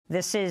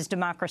This is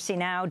Democracy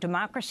Now!,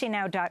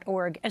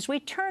 democracynow.org. As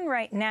we turn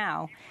right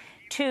now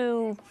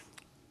to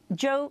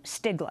Joe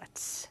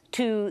Stiglitz,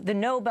 to the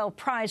Nobel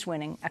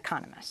Prize-winning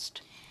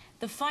economist.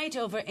 The fight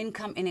over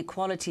income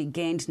inequality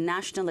gained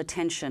national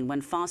attention when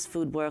fast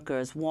food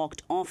workers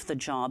walked off the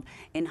job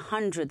in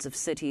hundreds of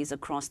cities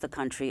across the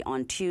country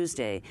on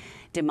Tuesday,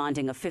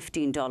 demanding a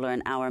 $15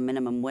 an hour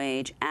minimum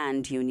wage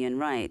and union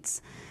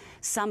rights.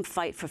 Some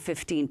Fight for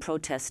 15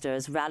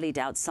 protesters rallied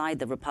outside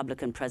the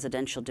Republican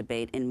presidential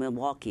debate in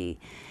Milwaukee.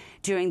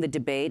 During the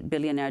debate,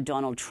 billionaire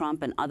Donald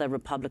Trump and other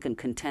Republican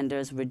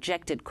contenders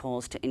rejected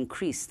calls to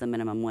increase the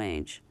minimum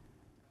wage.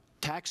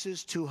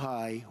 Taxes too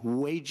high,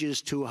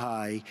 wages too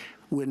high.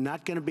 We're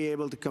not going to be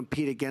able to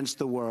compete against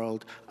the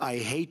world. I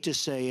hate to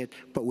say it,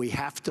 but we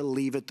have to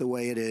leave it the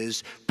way it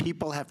is.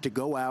 People have to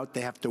go out, they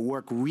have to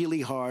work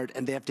really hard,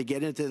 and they have to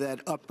get into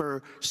that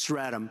upper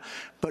stratum.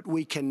 But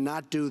we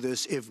cannot do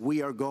this if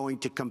we are going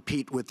to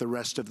compete with the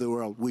rest of the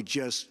world. We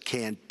just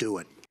can't do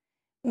it.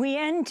 We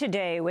end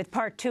today with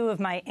part 2 of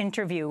my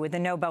interview with the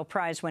Nobel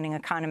Prize-winning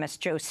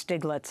economist Joe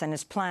Stiglitz and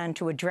his plan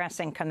to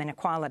address income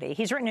inequality.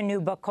 He's written a new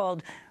book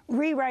called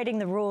Rewriting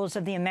the Rules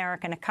of the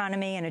American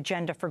Economy, an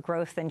Agenda for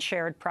Growth and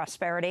Shared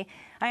Prosperity.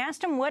 I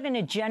asked him what an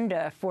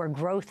agenda for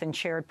growth and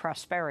shared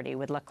prosperity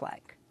would look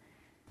like.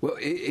 Well,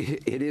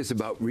 it is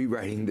about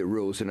rewriting the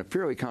rules in a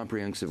fairly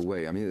comprehensive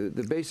way. I mean,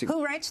 the basic...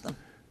 Who writes them?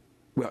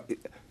 Well,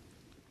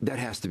 that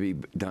has to be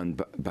done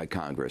by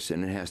Congress,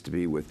 and it has to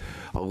be with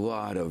a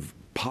lot of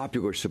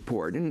popular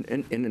support, and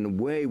in a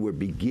way we're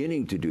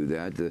beginning to do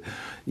that.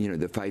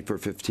 The Fight for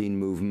 15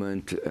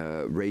 movement,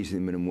 raising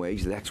the minimum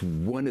wage, that's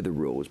one of the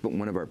rules. But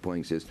one of our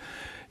points is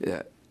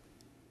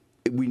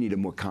we need a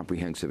more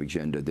comprehensive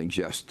agenda than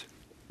just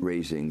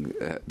raising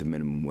the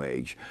minimum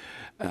wage.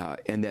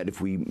 And that if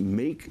we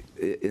make,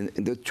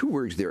 the two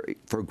words there,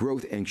 for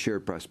growth and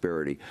shared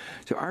prosperity.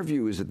 So our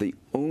view is that the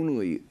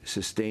only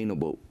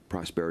sustainable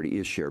prosperity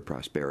is shared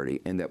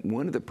prosperity, and that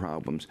one of the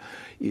problems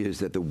is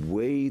that the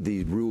way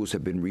these rules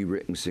have been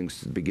rewritten since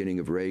the beginning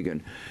of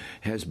Reagan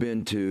has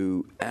been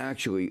to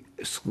actually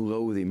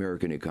slow the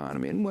American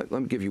economy. And let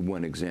me give you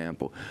one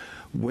example.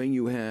 When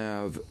you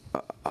have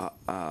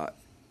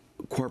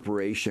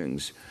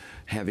corporations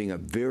having a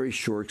very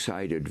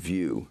short-sighted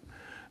view,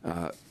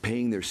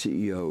 paying their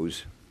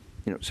CEOs,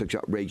 such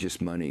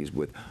outrageous monies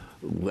with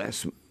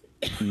less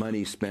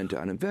money spent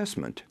on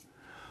investment,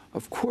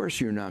 of course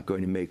you're not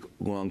going to make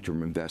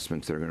long-term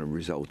investments that are going to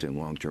result in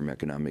long-term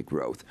economic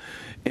growth.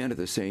 And at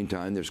the same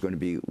time, there's going to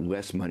be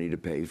less money to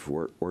pay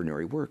for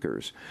ordinary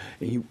workers.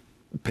 And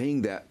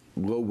paying that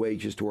low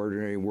wages to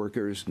ordinary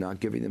workers,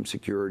 not giving them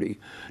security,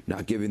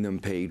 not giving them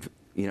paid,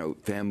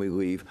 family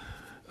leave,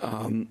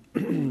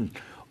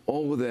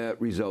 all of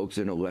that results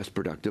in a less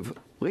productive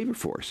labor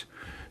force.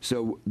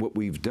 So what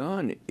we've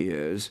done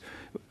is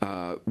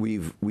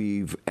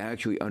we've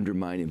actually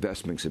undermined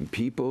investments in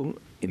people,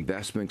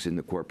 investments in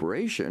the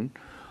corporation,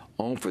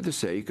 all for the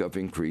sake of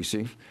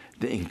increasing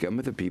the income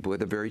of the people at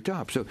the very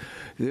top. So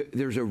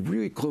there's a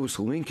really close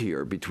link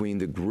here between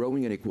the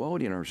growing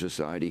inequality in our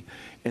society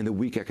and the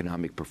weak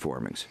economic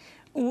performance.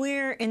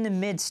 We're in the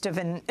midst of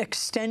an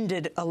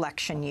extended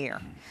election year,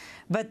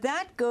 but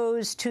that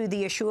goes to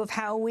the issue of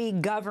how we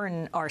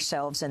govern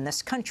ourselves in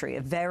this country,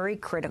 a very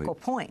critical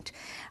point.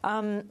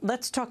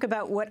 Let's talk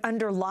about what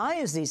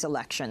underlies these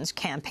elections,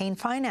 campaign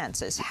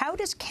finances. How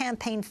does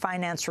campaign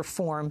finance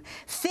reform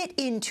fit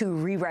into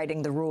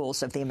rewriting the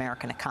rules of the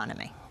American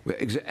economy? Well,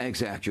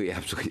 exactly,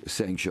 absolutely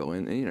essential.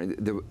 And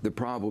the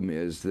problem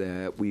is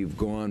that we've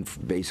gone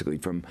basically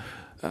from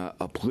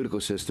a political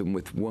system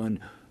with one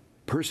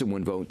person,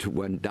 one vote, to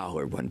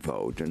 $1, one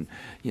vote. And,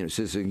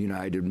 Citizens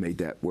United made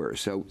that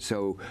worse.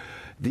 So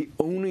the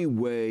only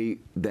way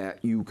that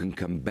you can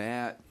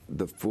combat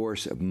the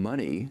force of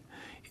money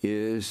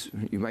is,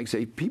 you might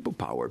say, people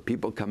power,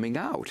 people coming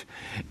out.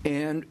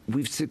 And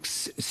we've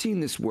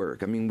seen this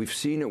work. I mean, we've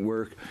seen it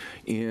work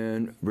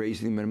in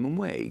raising the minimum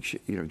wage.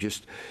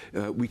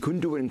 We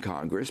couldn't do it in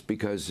Congress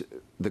because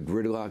the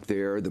gridlock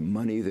there, the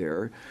money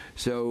there.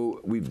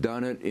 So we've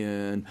done it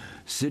in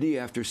city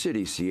after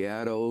city,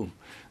 Seattle,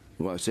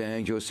 Los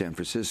Angeles, San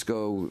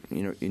Francisco,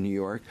 in New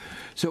York.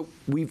 So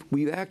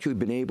we've actually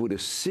been able to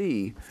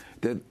see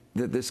that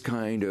this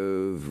kind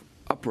of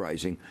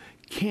uprising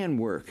can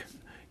work,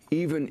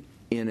 even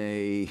in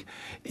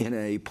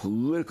a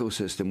political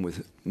system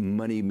with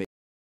money